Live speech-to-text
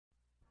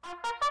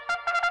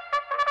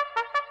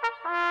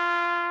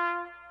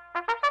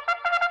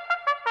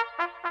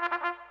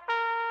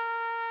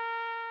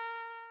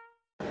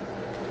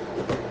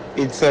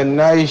It's a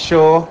nice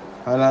show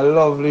and a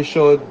lovely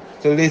show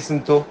to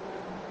listen to.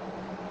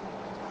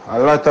 A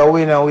lot of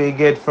winner we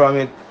get from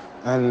it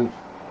and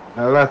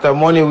a lot of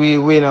money we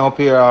win up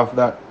here off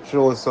that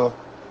show. So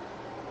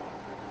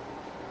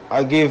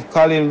I give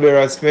Colin Blair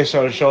a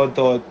special shout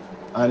out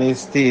and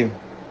his team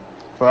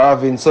for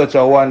having such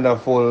a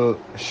wonderful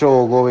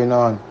show going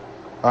on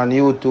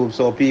YouTube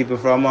so people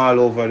from all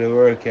over the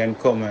world can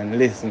come and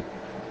listen.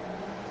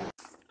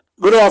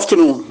 Good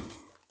afternoon.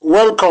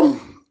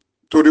 Welcome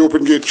to the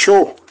Open Gate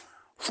Show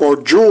for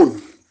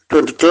June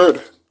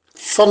 23rd,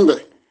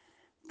 Sunday,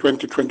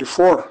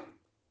 2024.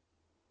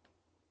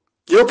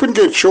 The Open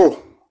Gate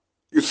Show,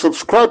 you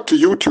subscribe to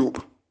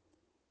YouTube,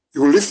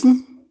 you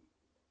listen,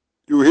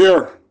 you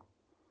hear,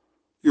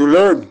 you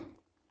learn,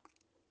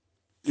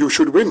 you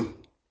should win.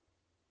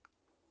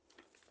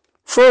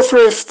 First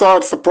race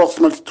starts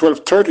approximately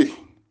 12:30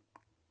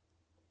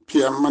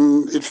 p.m.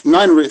 and it's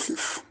 9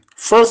 races.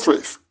 First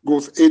race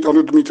goes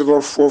 800 meters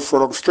or 4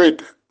 furlongs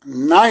straight.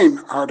 9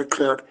 are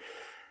declared.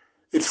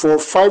 It's for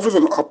 5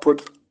 and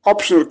upward,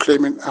 optional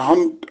claiming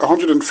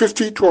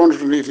 $150,000 to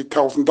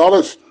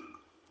 $180,000.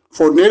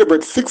 For native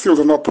bred 6 years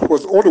and up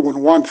was only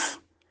won once.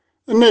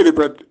 And native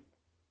bred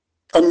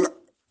and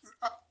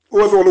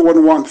was only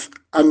won once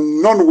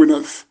and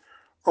non-winners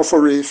of a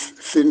race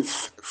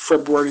since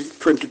February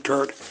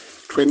 23rd,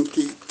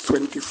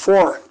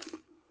 2024.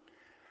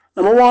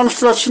 Number 1,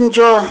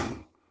 Schlesinger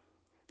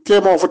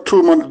came off a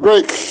 2-month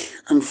break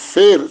and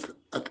failed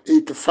at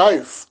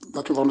 8-5.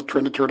 That was on the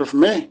 23rd of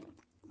May,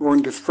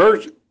 going this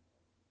very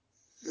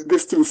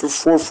distance of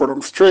 4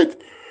 furlongs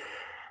straight.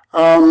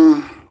 Up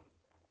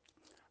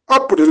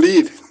with the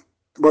lead,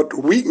 but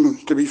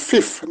weakened to be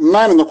 5th,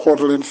 9 1/4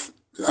 lengths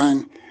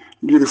behind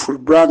Beautiful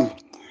Brand,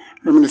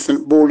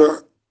 Reminiscent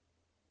Boulder,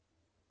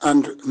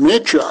 and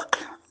Matriarch.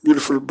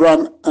 Beautiful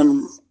Brand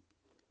and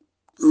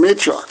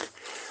Matriarch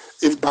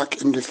is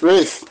back in this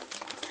race.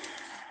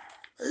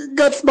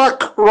 Gets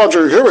back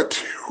Roger Hewitt,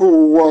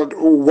 who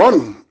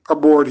won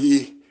aboard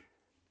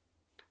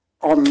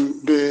on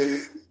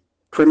the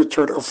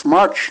 23rd of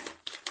March.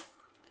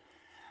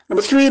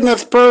 Number 3,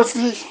 Ness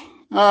Percy,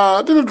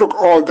 didn't look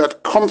all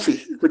that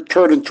comfy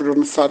returning to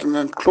the saddle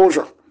and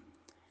closure.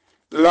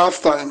 The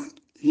last time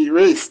he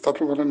raced, that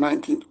was on the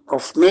 19th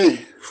of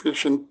May,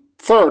 finishing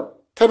 3rd,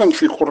 10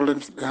 3/4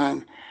 lengths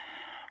behind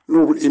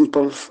Noble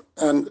Impulse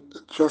and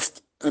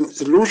Just an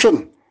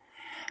Illusion.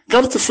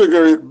 Got to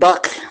figure it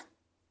back,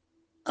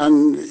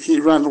 and he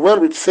ran well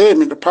with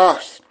same in the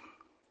past.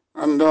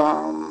 And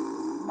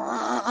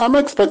I'm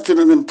expecting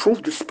an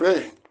improved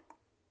display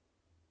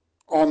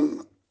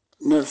on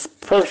Ness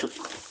Percy.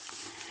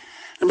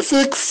 Number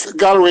 6,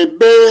 Galway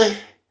Bay.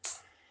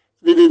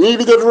 Did he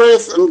need a good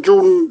race on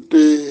June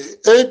the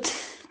 8th?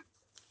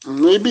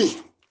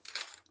 Maybe.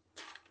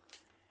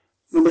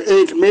 Number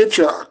 8,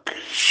 Matriarch,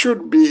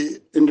 should be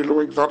in the low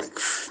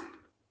exotics.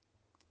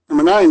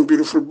 Number 9,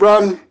 Beautiful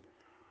Brand,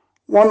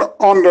 won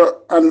under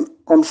an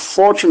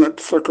unfortunate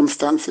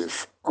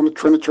circumstances on the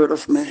 23rd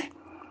of May,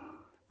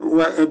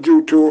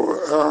 due to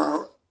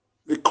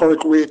the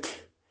correct weight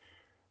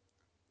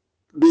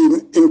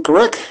being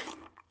incorrect.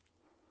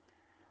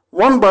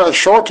 Won by a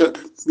shorthead,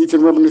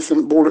 beating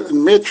Reminiscent Boulder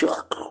and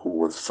Matriarch, who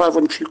was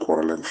 5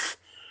 3/4 lengths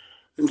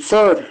in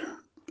 3rd.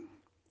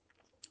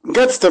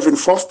 Gets Stephen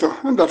Foster,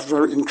 and that's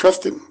very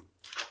interesting.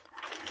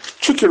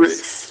 Tricky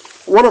race.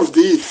 One of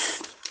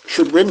these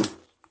should win.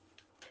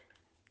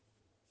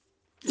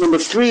 Number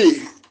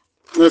 3,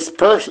 Ness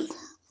Percy.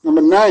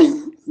 Number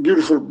 9,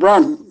 Beautiful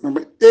Brand.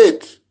 Number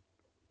 8,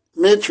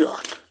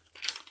 Matriarch.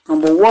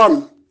 Number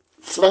 1,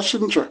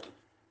 Schlesinger.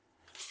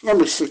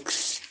 Number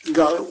 6,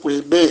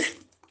 Galway Bay.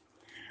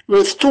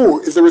 Race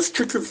 2 is a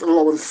restricted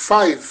allowance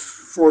 5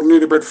 for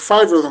native bred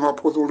 5 years and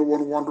up, was only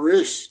won 1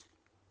 race.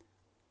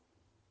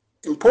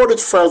 Imported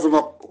 5 and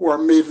up who are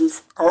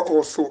maidens are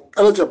also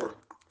eligible.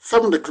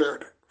 7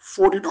 declared,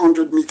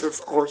 1,400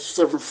 meters or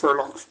 7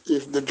 furlongs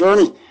is the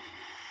journey.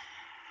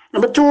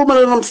 Number 2,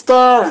 Millennium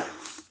Star,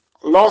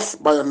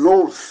 lost by a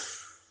nose.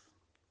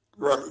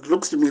 Well, it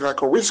looks to me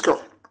like a whisker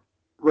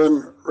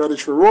when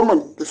Radish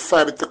Roman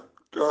decided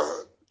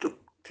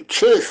to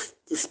chase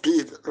the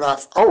speed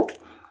last out.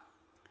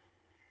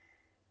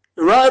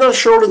 The rider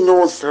surely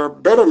knows her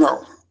better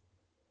now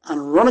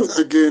and running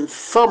against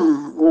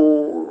some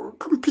who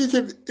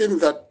competed in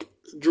that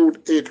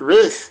June 8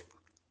 race.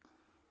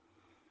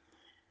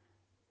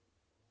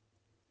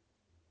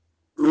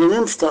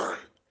 Millennium Star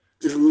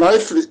is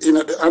nicely in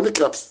at the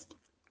handicaps,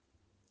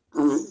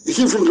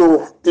 even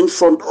though in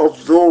front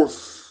of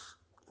those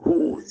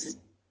who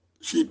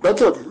she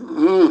bettered.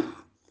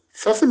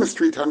 Sesame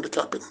Street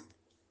handicapping,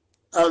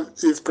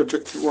 as is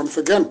projected once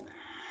again.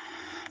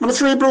 Number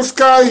 3, Blue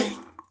Sky,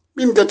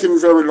 been getting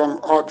very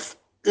long odds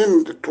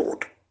in the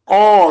tote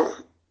all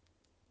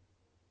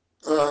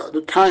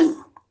the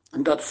time,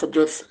 and that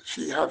suggests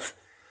she has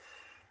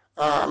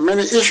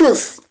many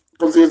issues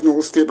because there's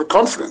no stable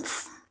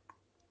confidence.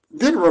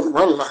 did run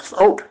well last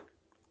out.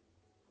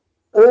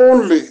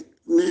 Only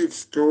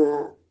needs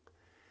to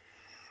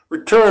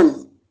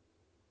return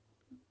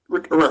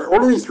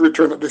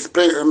a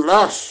display and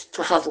last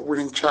to have a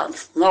winning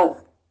chance. Now,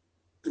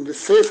 in the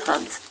safe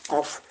hands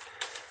of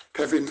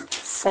Kevin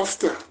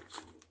Foster.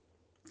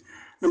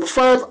 Number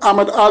 5,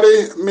 Ahmed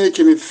Ali,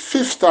 making his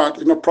 5th start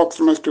in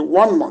approximately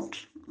 1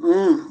 month.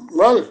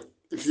 Well,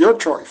 it's your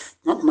choice,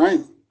 not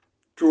mine,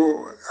 to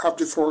have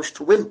this horse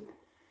to win.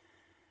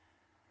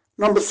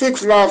 Number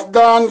 6, Last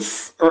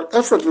Dance, or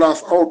effort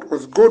last out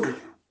was good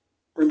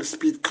when the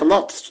speed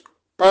collapsed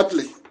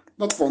badly.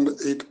 Not on the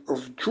 8th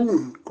of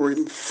June,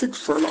 going 6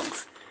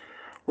 furlongs.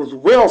 Was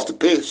way off the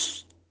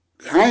pace,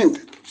 behind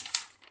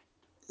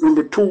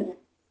number 2,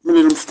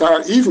 Millennium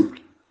Star even,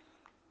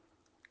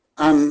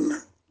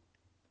 and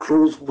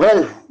closed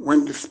well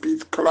when the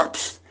speed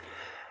collapsed.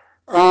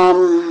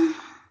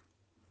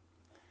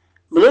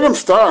 Millennium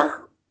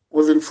Star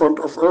was in front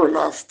of her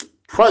last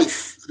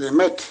twice they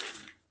met.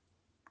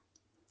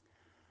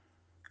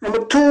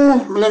 Number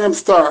 2, Millennium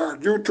Star,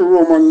 due to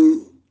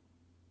Roman,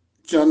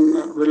 can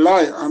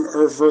rely on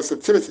her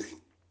versatility.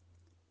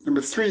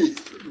 Number 3,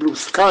 Blue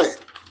Sky.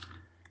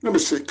 Number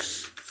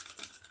 6,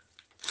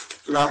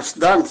 Last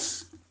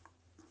Dance.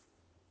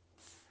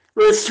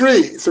 Race 3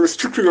 is a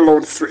restricted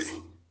allowance 3.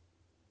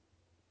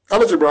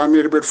 Eligible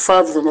made about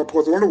 5 and up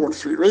was only won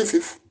 3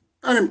 races,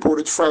 and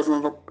imported 5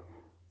 and up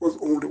was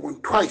only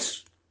won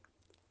twice.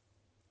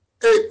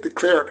 8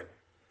 declared.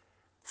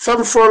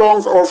 7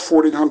 furlongs or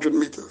 1400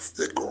 meters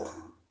they go.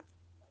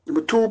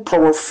 Number 2,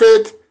 Power of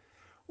Fate,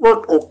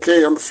 worked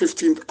okay on the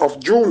 15th of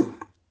June.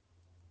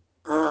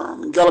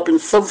 Galloping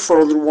 7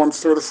 furlongs in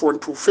 1:34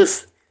 and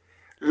 2/5.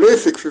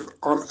 Lasix is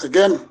on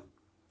again.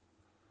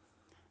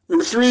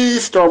 Number 3,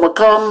 Star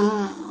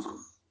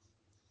Macam,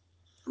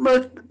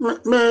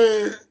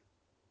 may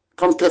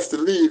contest the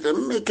lead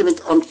and making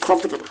it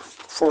uncomfortable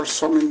for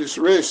some in this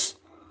race.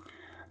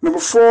 Number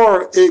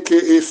 4,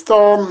 aka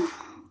Storm,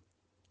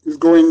 is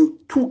going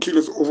 2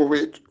 kilos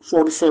overweight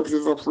for the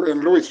services of Ray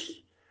and Lewis,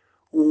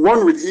 who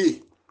won with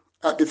E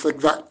at this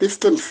exact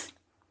distance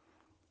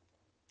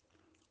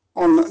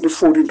on the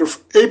 14th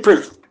of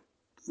April,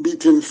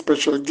 beating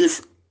Special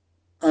Gift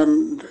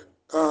and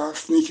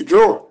Sneaky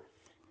Joe.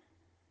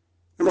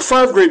 Number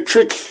 5, Great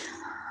Trick,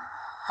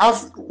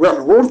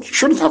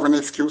 shouldn't have an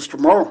excuse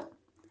tomorrow,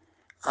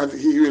 as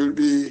he will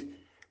be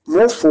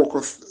more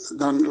focused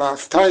than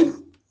last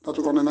time. That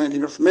was on the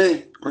 19th of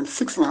May, going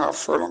 6.5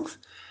 furlongs.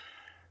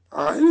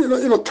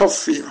 In a tough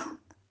field.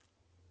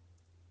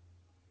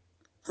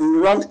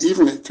 And ran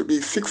evenly to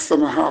be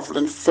 6.5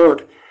 and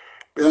 3rd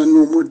behind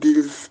No More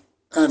Deals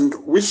and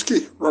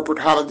Whiskey. Robert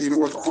Halladine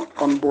was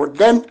on board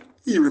then.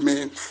 He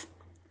remains.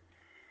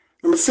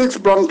 Number 6,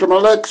 Blanca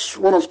Alex,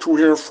 1 of 2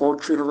 here for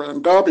trainer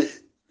Ryan Darby.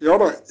 The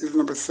other is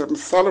number 7,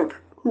 Salad,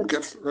 who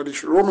gets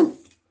Reddish Roman.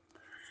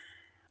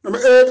 Number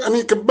 8,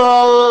 Anika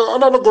Ball,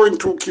 another going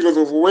 2 kilos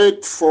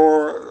overweight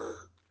for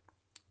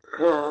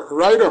her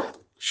rider,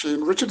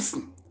 Shane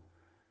Richardson.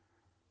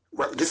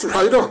 Well, this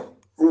rider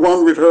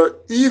won with her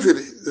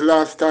easily the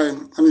last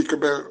time Anika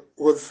Bell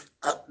was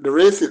at the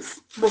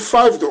races. Number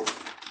 5 though,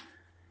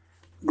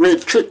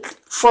 Great Trick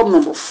from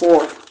number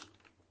 4,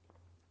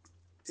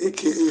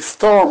 aka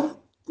Storm.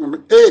 Number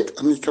 8,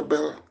 Anika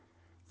Bell.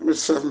 Number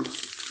 7,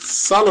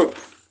 Salad.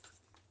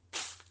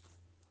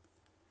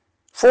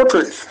 4th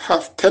race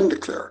has 10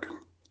 declared.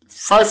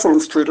 5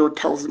 furlongs straight or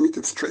 1,000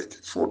 meters straight.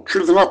 4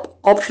 children up,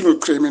 optional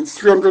claiming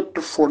 $300,000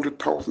 to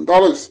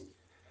 $400,000.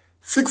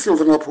 6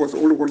 children up was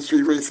only won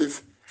 3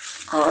 races,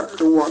 are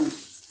the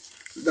ones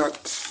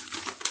that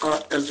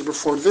are eligible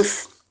for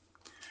this.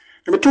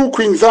 Number 2,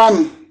 Queen's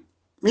Anne,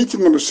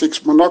 meeting number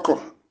 6,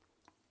 Monaco,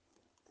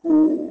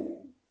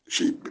 who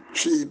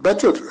she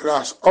bettered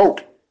last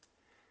out.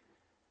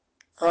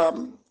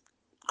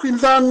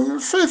 Queen's Anne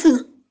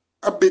facing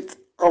a bit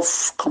of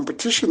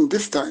competition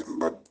this time,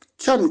 but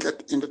can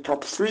get in the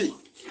top 3.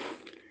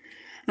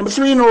 Number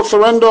 3, No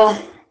Surrender,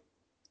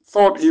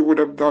 thought he would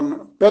have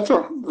done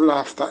better the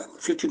last time,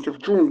 15th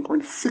of June,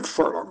 going 6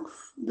 furlongs.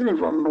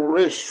 Didn't run no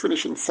race,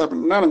 finishing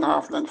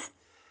 9.5 lengths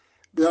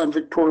behind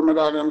Victoria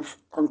Medallions,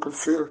 Uncle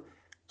Phil,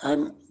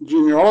 and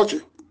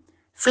Genealogy.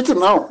 Fitter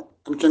now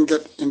and can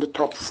get in the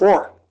top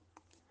 4.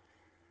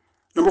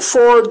 Number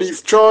 4,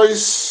 Deep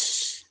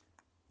Choice,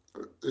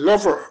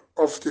 lover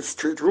of the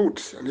straight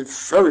route, and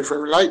it's very,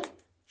 very light.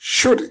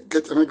 Should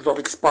get an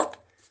exotic spot.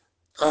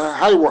 A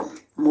high one,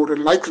 more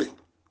than likely.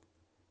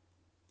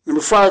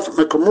 Number 5,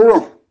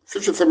 Mekamura,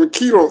 57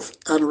 kilos,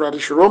 and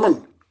Radish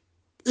Roman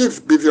is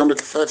busy on the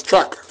exercise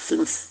track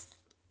since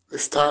the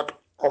start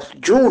of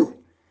June,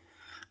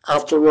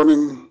 after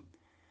running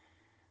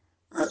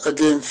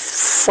against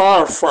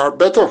far, far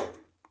better.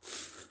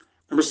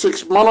 Number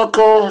 6,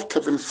 Monaco,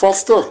 Kevin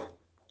Foster,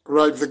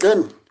 rides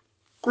again.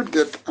 Could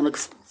get an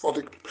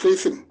exotic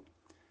placing.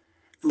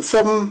 Number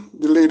 7,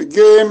 Delay the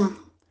Game.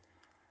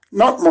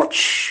 Not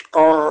much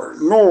or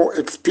no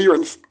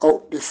experience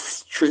out this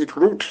straight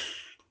route,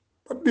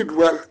 but did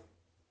well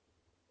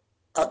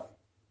at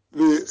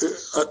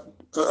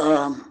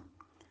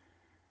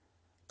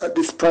at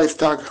this price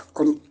tag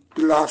on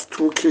the last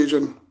two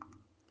occasions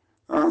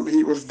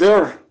he was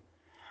there.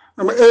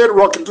 Number 8,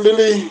 Rocket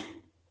Lily.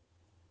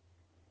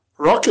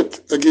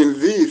 Rocket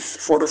against these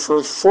for the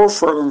first 4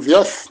 furlongs,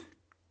 yes.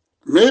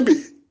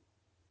 Maybe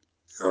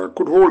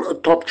could hold a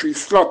top 3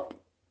 slot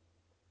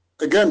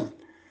again,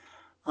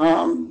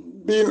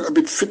 being a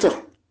bit fitter.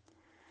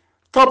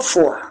 Top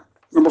 4,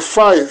 number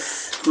 5,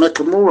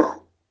 Nakamura.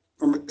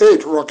 Number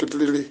 8, Rocket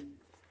Lily.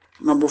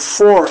 Number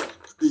 4,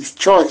 Beast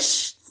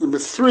Choice. Number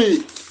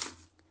 3,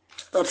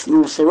 that's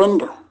No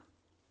Surrender.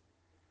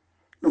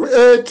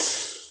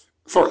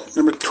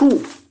 Number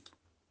 2,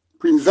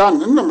 Queen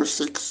Zan, and number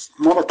 6,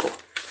 Monaco,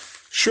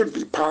 should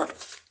be part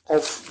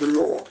of the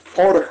lower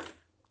order.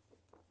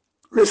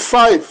 Race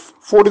 5,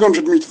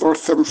 1400 meters or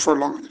 7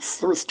 furlongs.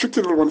 It's a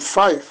restricted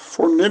 1-5.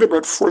 For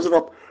Nailbird, 4s and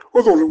up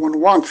was only 1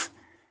 once.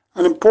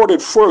 And imported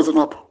 4s and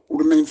up, who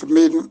remains a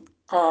maiden,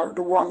 are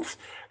the ones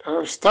that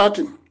are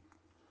starting.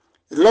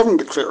 11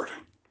 declared.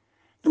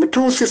 Number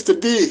 2, Sister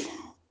D.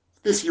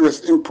 This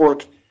US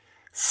import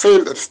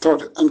failed at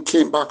stud and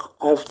came back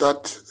off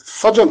that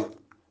sojourn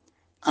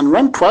and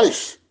ran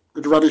twice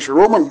with Radish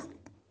Roman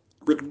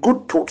with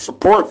good tote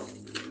support.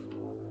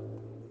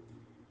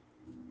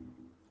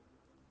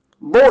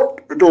 Both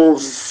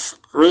those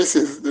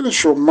races didn't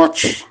show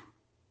much.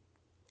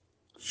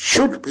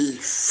 Should be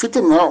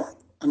fitting now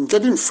and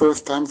getting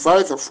first time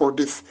visor for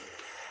this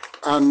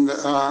and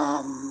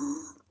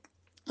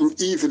an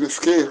easy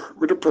scale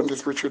with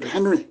apprentice Richard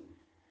Henry.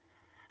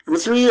 Number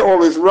 3,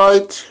 Always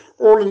Right,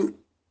 all in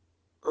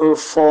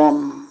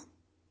form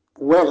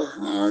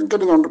well,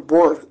 getting on the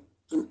board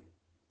in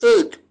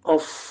 8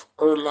 of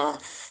her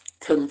last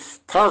 10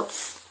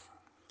 starts.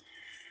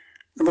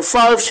 Number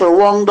 5, Sir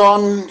Wong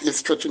Don is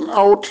stretching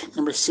out.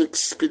 Number 6,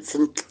 Spitz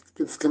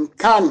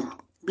Can,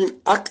 being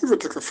active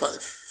at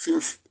exercise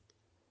since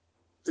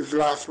his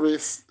last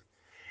race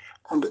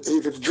on the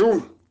 8th of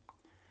June.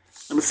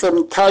 Number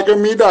 7, Tiger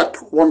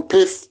Midat, won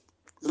pace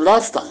the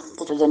last time,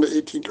 that was on the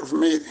 18th of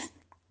May.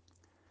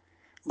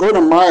 Going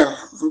a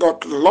mile and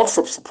got lots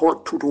of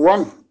support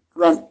 2-1,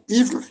 ran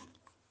easily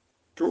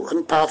to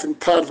and passing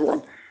third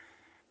one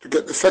to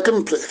get the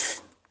second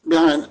place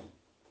behind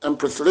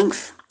Empress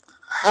Lynx.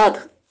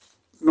 Had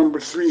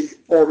number 3,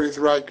 Always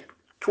Right,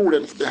 2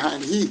 lengths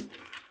behind he.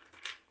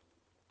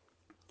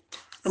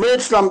 Number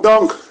 8, Slam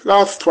Dunk,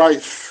 last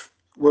twice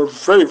were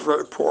very,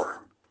 very poor.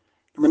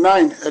 Number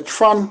 9, Edge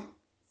Fun,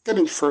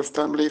 getting first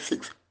time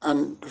Lasix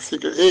and the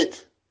figure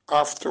 8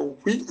 after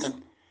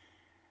weakening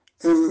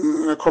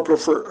in a couple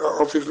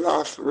of his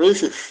last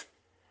races.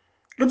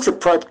 Looks a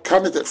prime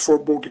candidate for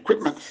both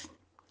equipments.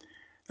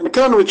 Number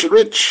 10, Richard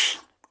Rich,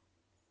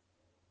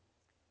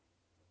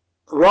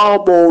 raw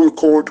bone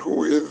colt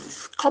who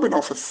is coming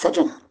off a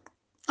sojourn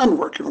and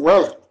working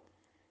well.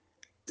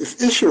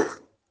 His issue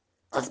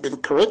has been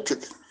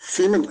corrected,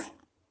 seemingly.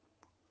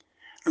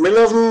 Number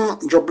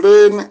 11,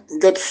 Joblin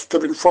gets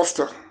Stephen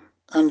Foster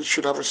and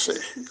should have a say.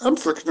 I'm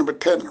selecting number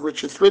 10,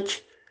 Rich is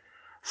Rich.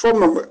 From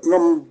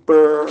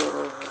number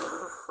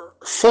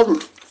 7,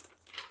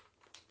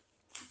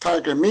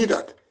 Tiger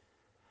Midat.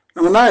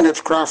 Number 9,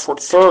 F. Crawford,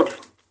 3rd.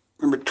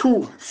 Number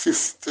 2,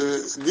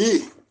 Sister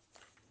D,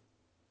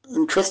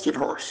 interesting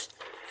horse.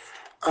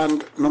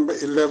 And number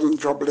 11,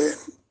 Joblin.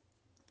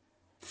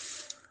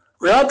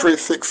 We had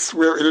race 6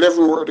 where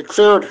 11 were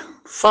declared,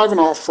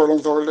 5.5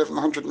 furlongs or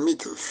 1100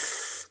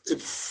 meters.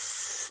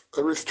 It's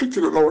a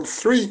restricted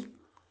allowance 3.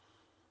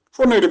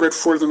 For native bred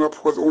 4s and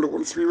up was only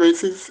won 3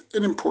 races,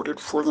 and imported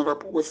 4s and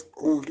up was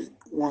only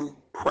won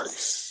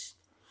twice.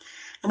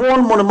 Number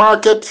 1, Money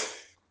Market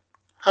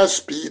has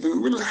speed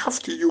and will have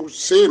to use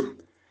same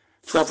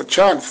to have a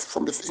chance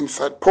from this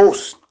inside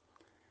post.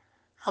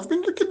 Has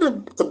been looking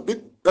a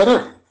bit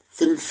better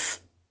since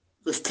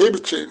the stable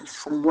change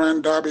from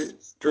Ryan Darby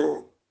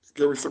to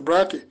Gary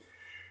Sabrati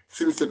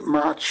since the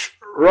March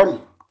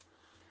run.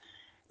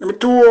 Number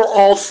 2,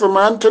 Awesome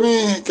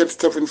Anthony gets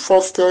Stephen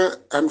Foster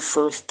and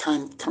first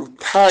time tongue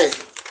tie.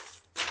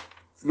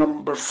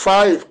 Number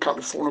 5,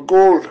 California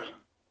Gold,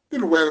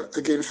 did well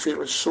against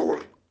Fearless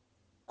Soul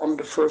on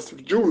the 1st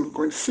of June,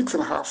 going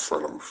 6.5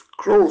 furlongs,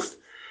 closed,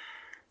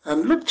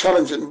 and looked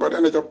challenging, but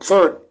ended up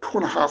 3rd,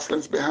 2.5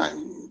 lengths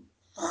behind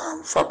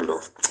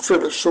Fabulous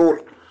Fearless Soul.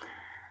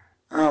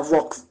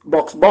 Box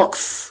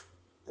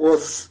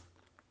was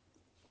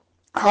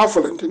half a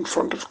length in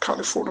front of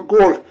California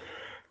Gold.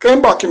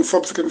 Came back in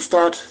subsequent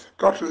start,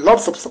 got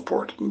lots of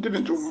support and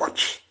didn't do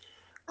much.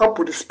 Up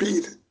with the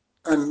speed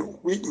and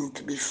weakened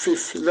to be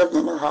 5th,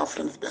 11.5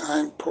 lengths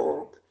behind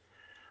Paul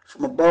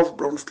from above,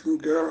 Brown Skin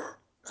Girl,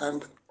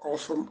 and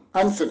also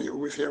Anthony,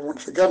 who is here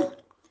once again.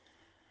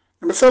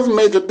 Number 7,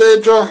 Major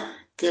Danger,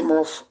 came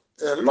off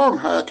a long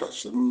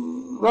hiatus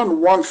and ran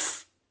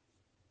once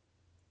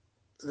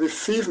this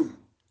season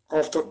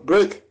after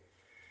break.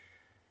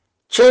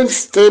 Changed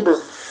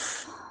stable,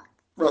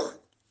 well,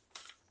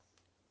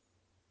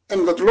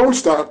 and that lone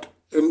start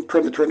in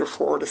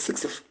 2024, the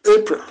 6th of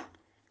April,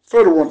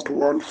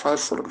 31-1, 5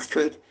 furlongs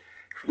straight,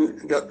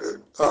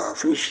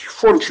 finished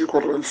 4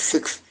 3/4 and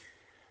 6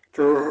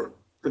 to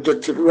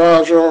rejected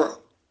Raja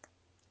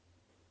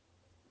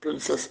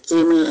Princess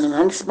Amy and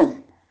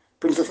Huntsman,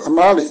 Princess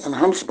Amali and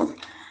Huntsman,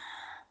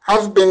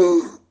 has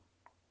been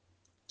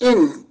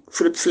in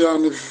Philip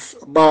Fiani's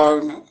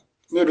barn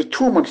nearly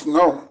 2 months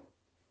now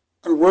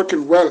and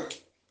working well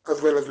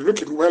as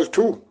looking well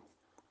too.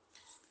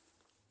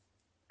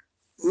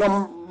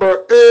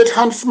 Number 8,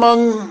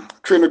 Huntsman,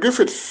 Trainer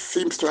Griffiths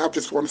seems to have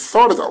this one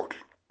sorted out,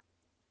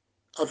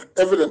 as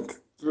evident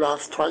the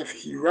last twice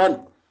he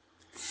ran.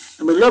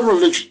 Number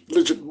 11,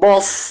 Legit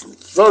Boss,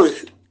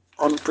 very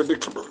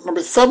unpredictable.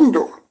 Number 7,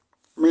 though,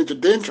 Major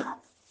Danger,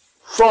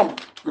 from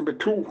number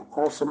 2,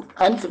 Awesome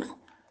Anthony.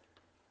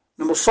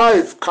 Number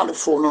 5,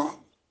 California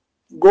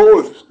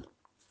Gold.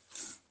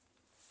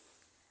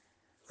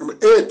 Number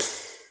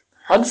 8,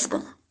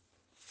 Huntsman.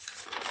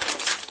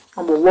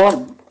 Number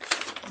 1,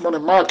 Money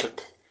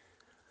Market.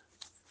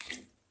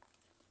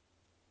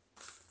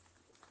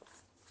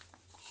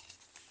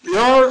 We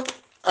are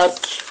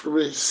at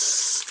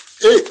race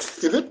 8,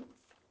 is it?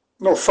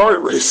 No, sorry,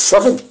 race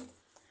 7.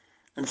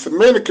 And it's a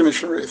main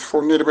recognition race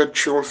for native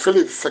Churl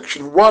fillies,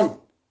 section 1.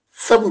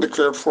 7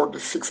 declared for the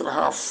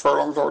 6.5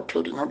 furlongs or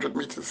 1,300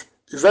 meters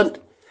event.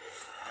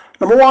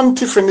 Number 1,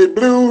 Tiffany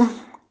Blue,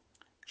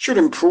 should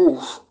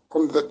improve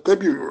on the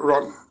debut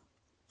run.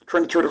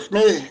 23rd of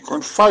May,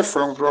 going 5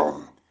 furlongs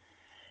round.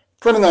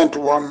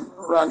 29-1,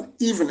 ran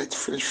evenly to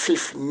finish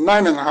 5th,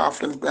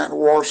 9.5 lengths behind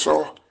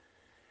Warsaw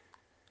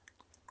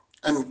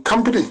and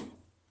Company,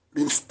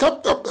 being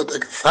stepped up at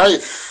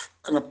exercise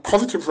and a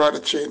positive rider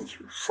change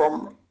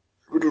from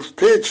Rudolph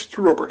Page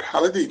to Robert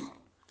Halliday.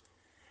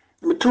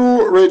 Number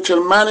 2,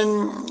 Rachel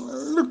Manning,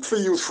 looks a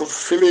useful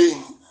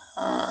filly,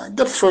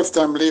 gets first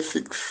time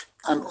Lasix,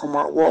 and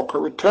Omar Walker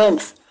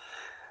returns,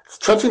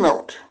 stretching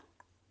out.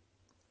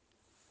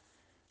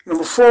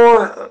 Number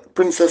 4,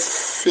 Princess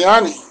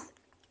Fiani,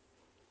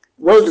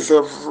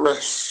 well-deserved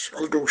rest,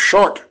 although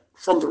short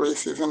from the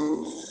races,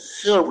 and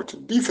here with a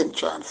decent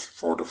chance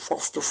for the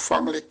Foster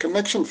family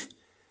connections.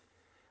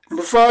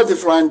 Number 5,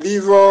 Divine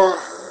Diva,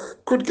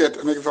 could get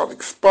an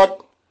exotic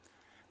spot.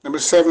 Number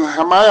 7,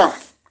 Hamaya,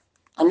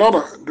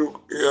 another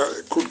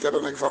could get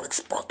an exotic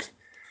spot.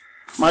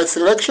 My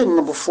selection,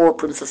 number 4,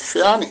 Princess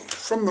Fiani,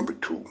 from number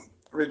 2,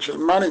 Rachel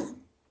Manning,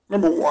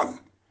 number 1,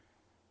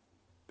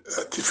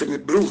 Tiffany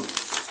Blue.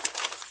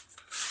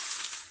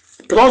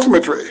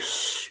 Penultimate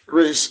race,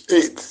 race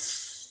 8,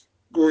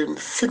 going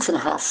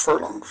 6.5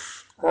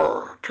 furlongs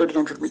or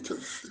 1,300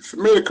 meters. It's a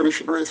main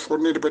recognition race for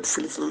native bred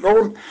fillies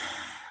alone.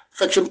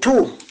 Section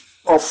 2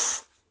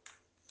 of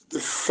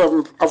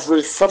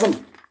race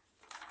 7.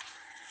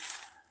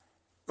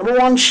 Number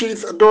 1,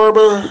 She's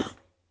Adorable,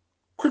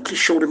 quickly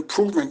showed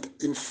improvement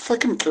in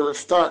second career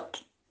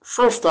start.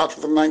 First start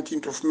was the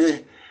 19th of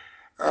May,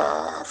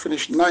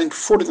 finished 9th,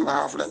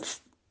 14.5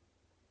 lengths.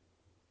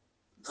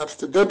 That's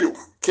the debut.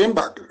 Came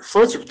back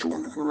 1st of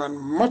June and ran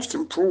much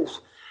improved,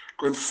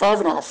 going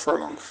 5.5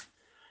 furlongs.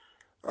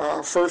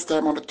 First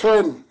time on the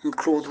turn and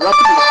closed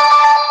rapidly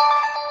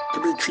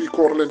to be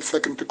 3/4 length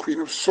second to Queen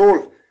of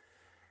Soul.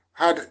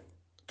 Had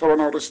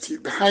Toranado's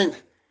teeth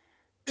behind.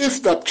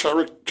 If that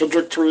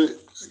trajectory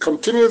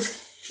continues,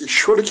 he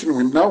surely can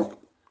win now.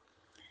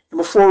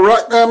 Number 4,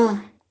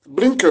 Rackham,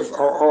 blinkers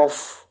are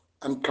off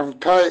and tongue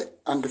tie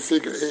and the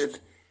figure 8.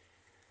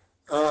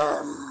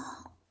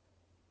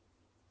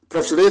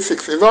 Plus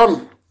Lasix is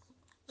on.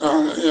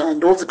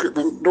 And those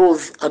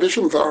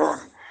additions are on.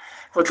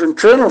 Veteran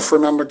trainer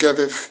Fernando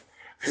Geddes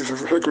is a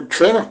very good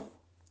trainer.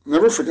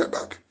 Never forget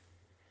that.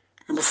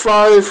 Number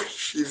 5,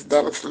 She's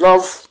Dallas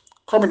Love,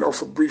 coming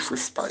off a brief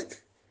respite.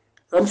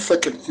 Ran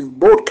second in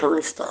both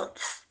career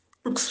starts.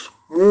 Looks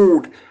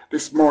smooth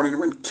this morning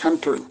when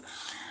cantering.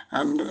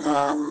 And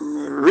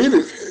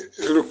really,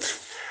 it looked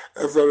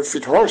a very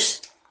fit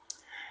horse.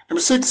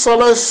 Number 6,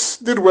 Solace,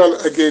 did well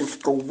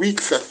against a weak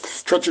set,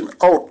 stretching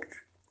out,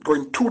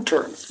 going 2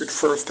 turns with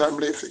first time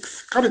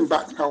Lasix. Cutting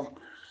back now.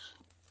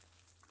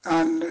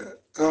 And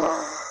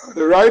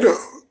the rider,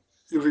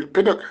 Yuri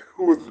Pinnock,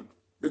 who has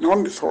been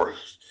on this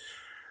horse,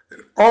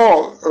 in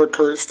all her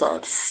career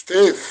starts,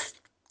 stays.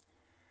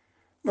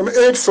 Number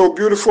 8, So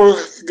Beautiful,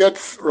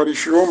 gets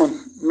Radish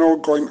Roman, now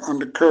going on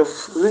the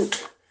curve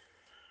route.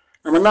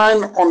 Number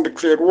 9,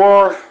 Undeclared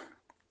War,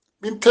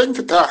 been taken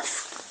to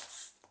task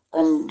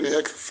on the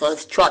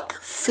exercise track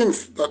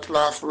since that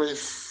last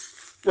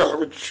race, well,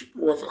 which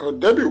was her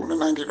debut on the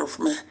 19th of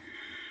May,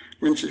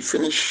 when she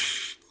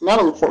finished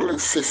 9.25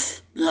 lengths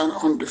 5th behind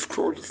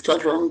Undisclosed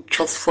Strategy and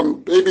Trust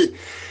Fund Baby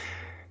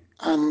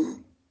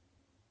and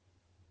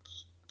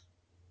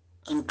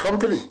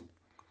Company.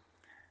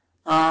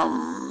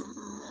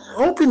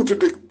 Hoping to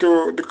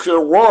declare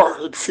war,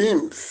 it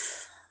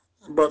seems,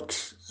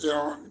 but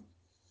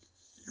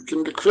you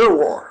can declare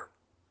war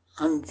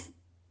and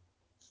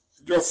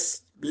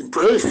just be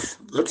brave.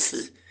 Let's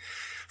see.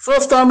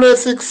 First time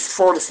Lasix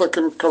for the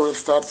second career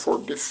start for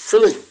this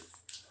filly.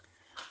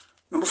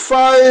 Number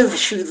 5,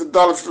 She's a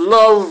Dallas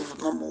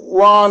Love. Number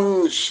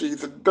 1,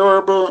 She's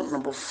Adorable.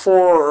 Number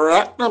 4,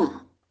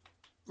 Ratnam.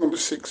 Number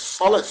 6,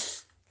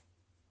 Solace.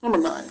 Number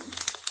 9,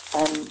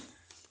 On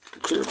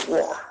Declared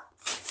War.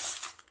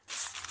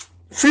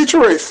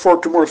 Feature race for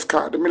tomorrow's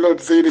card, the Millard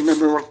Zadie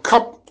Memorial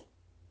Cup.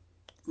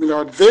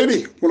 Millard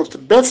Zadie, one of the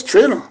best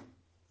trainers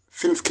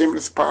since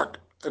Caymanas Park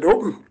had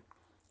opened.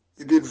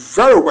 He did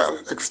very well,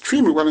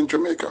 extremely well in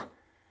Jamaica,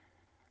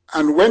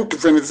 and went to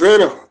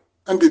Venezuela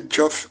and did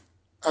just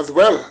as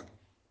well,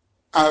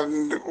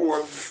 and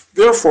was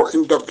therefore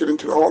inducted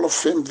into the Hall of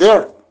Fame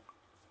there.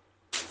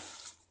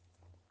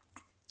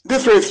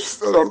 This race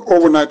is an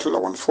overnight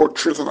allowance for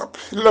thrills and up,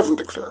 11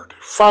 declared,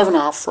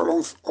 5.5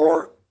 furlongs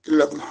or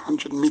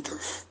 1,100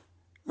 meters.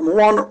 Number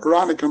 1,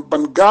 Ranigan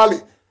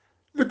Bengali,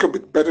 looked a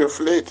bit better of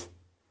late.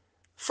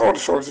 Saw the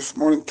horse this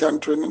morning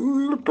cantering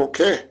and looked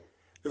okay.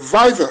 The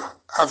visor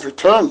has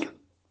returned.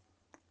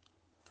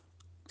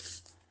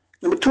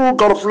 Number 2,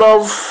 God of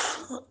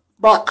Love,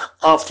 back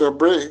after a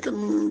break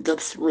and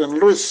gets Ryan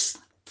Lewis.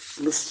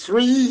 Number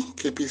 3,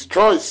 KP's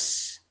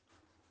Choice.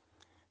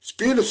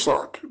 Speed is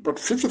short, but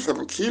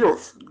 57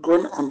 kilos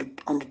going on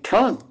the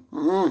turn.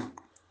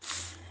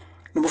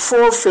 Number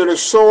 4,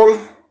 Fearless Soul,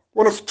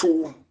 one of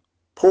 2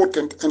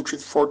 potent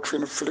entries for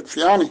trainer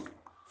Felixiani.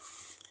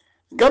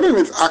 Getting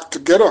his act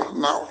together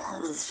now.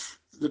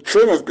 The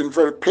trainer has been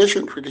very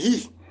patient with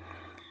he.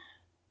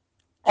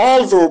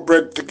 Although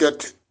bred to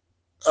get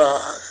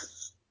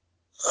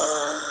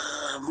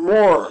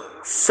more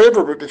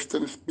favorable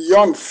distance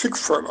beyond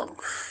 6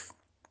 furlongs,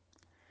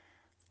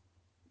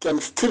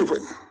 can still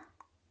win.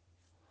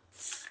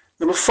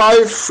 Number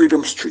 5,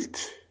 Freedom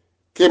Street.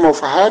 Came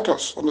off a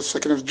hiatus on the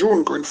 2nd of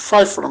June, going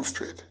 5 furlongs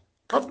straight.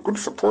 Got good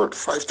support,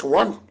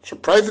 5-1,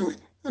 surprisingly,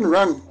 and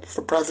ran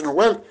surprisingly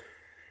well.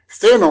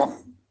 Staying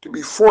on to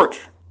be 4th.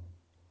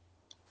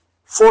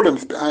 4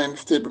 lengths behind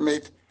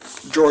stablemate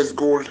Joyce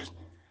Gold.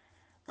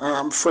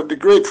 Fred the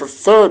Great was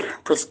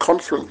 3rd, Press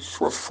Conference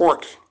was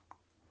 4th.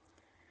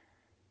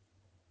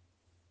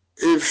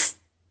 It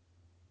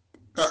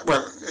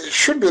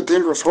should be a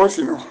dangerous horse,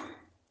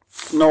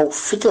 now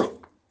fitter.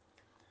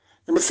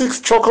 Number 6,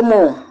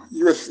 Chocomo,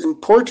 US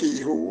importee,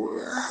 who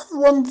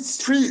won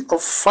 3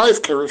 of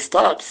 5 career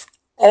starts,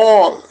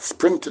 all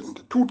sprinting.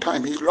 The 2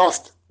 times he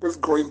lost was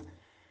going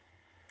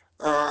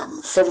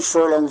 7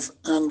 furlongs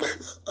and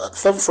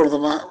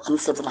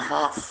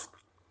 7.5.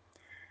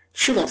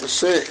 Should have to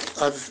say,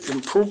 as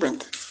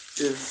improvement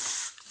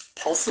is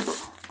possible.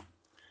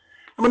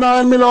 Number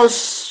 9,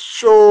 Milos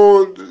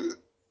showed,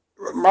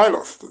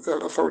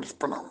 that's how it's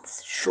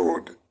pronounced,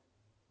 showed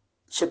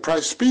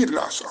surprise speed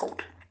last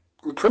out.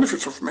 On the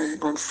 25th of May,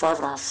 going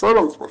 5.5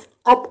 furlongs, was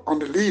up on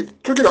the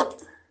lead, took it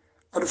up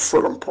at a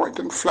furlong point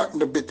and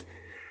flattened a bit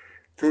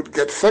to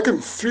get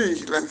second,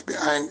 3 lengths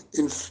behind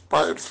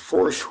Inspired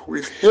Force, who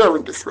is here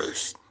in this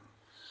race.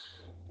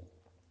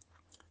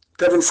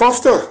 Kevin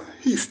Foster,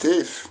 he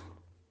stays.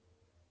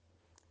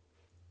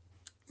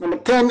 Number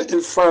 10,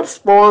 Inspired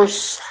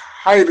Sports,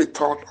 highly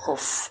thought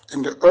of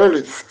in the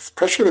early,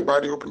 especially by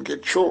the Open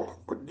Gate Show,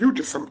 but due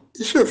to some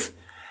issues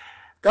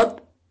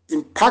that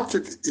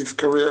impacted his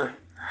career,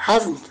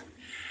 hasn't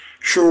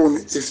shown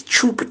his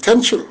true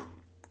potential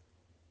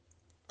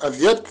as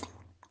yet.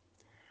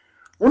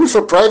 Wouldn't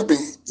surprise me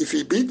if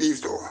he beat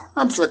these though.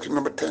 I'm selecting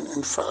number 10,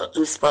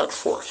 Inspired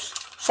Force.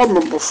 From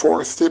number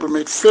 4,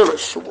 stablemate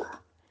Fearless Soul.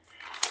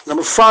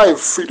 Number 5,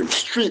 Freedom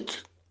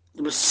Street.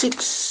 Number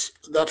 6,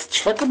 that's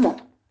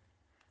Checkermo.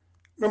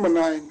 Number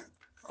 9,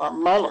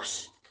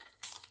 Malus.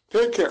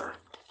 Take care.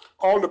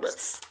 All the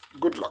best.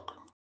 Good luck.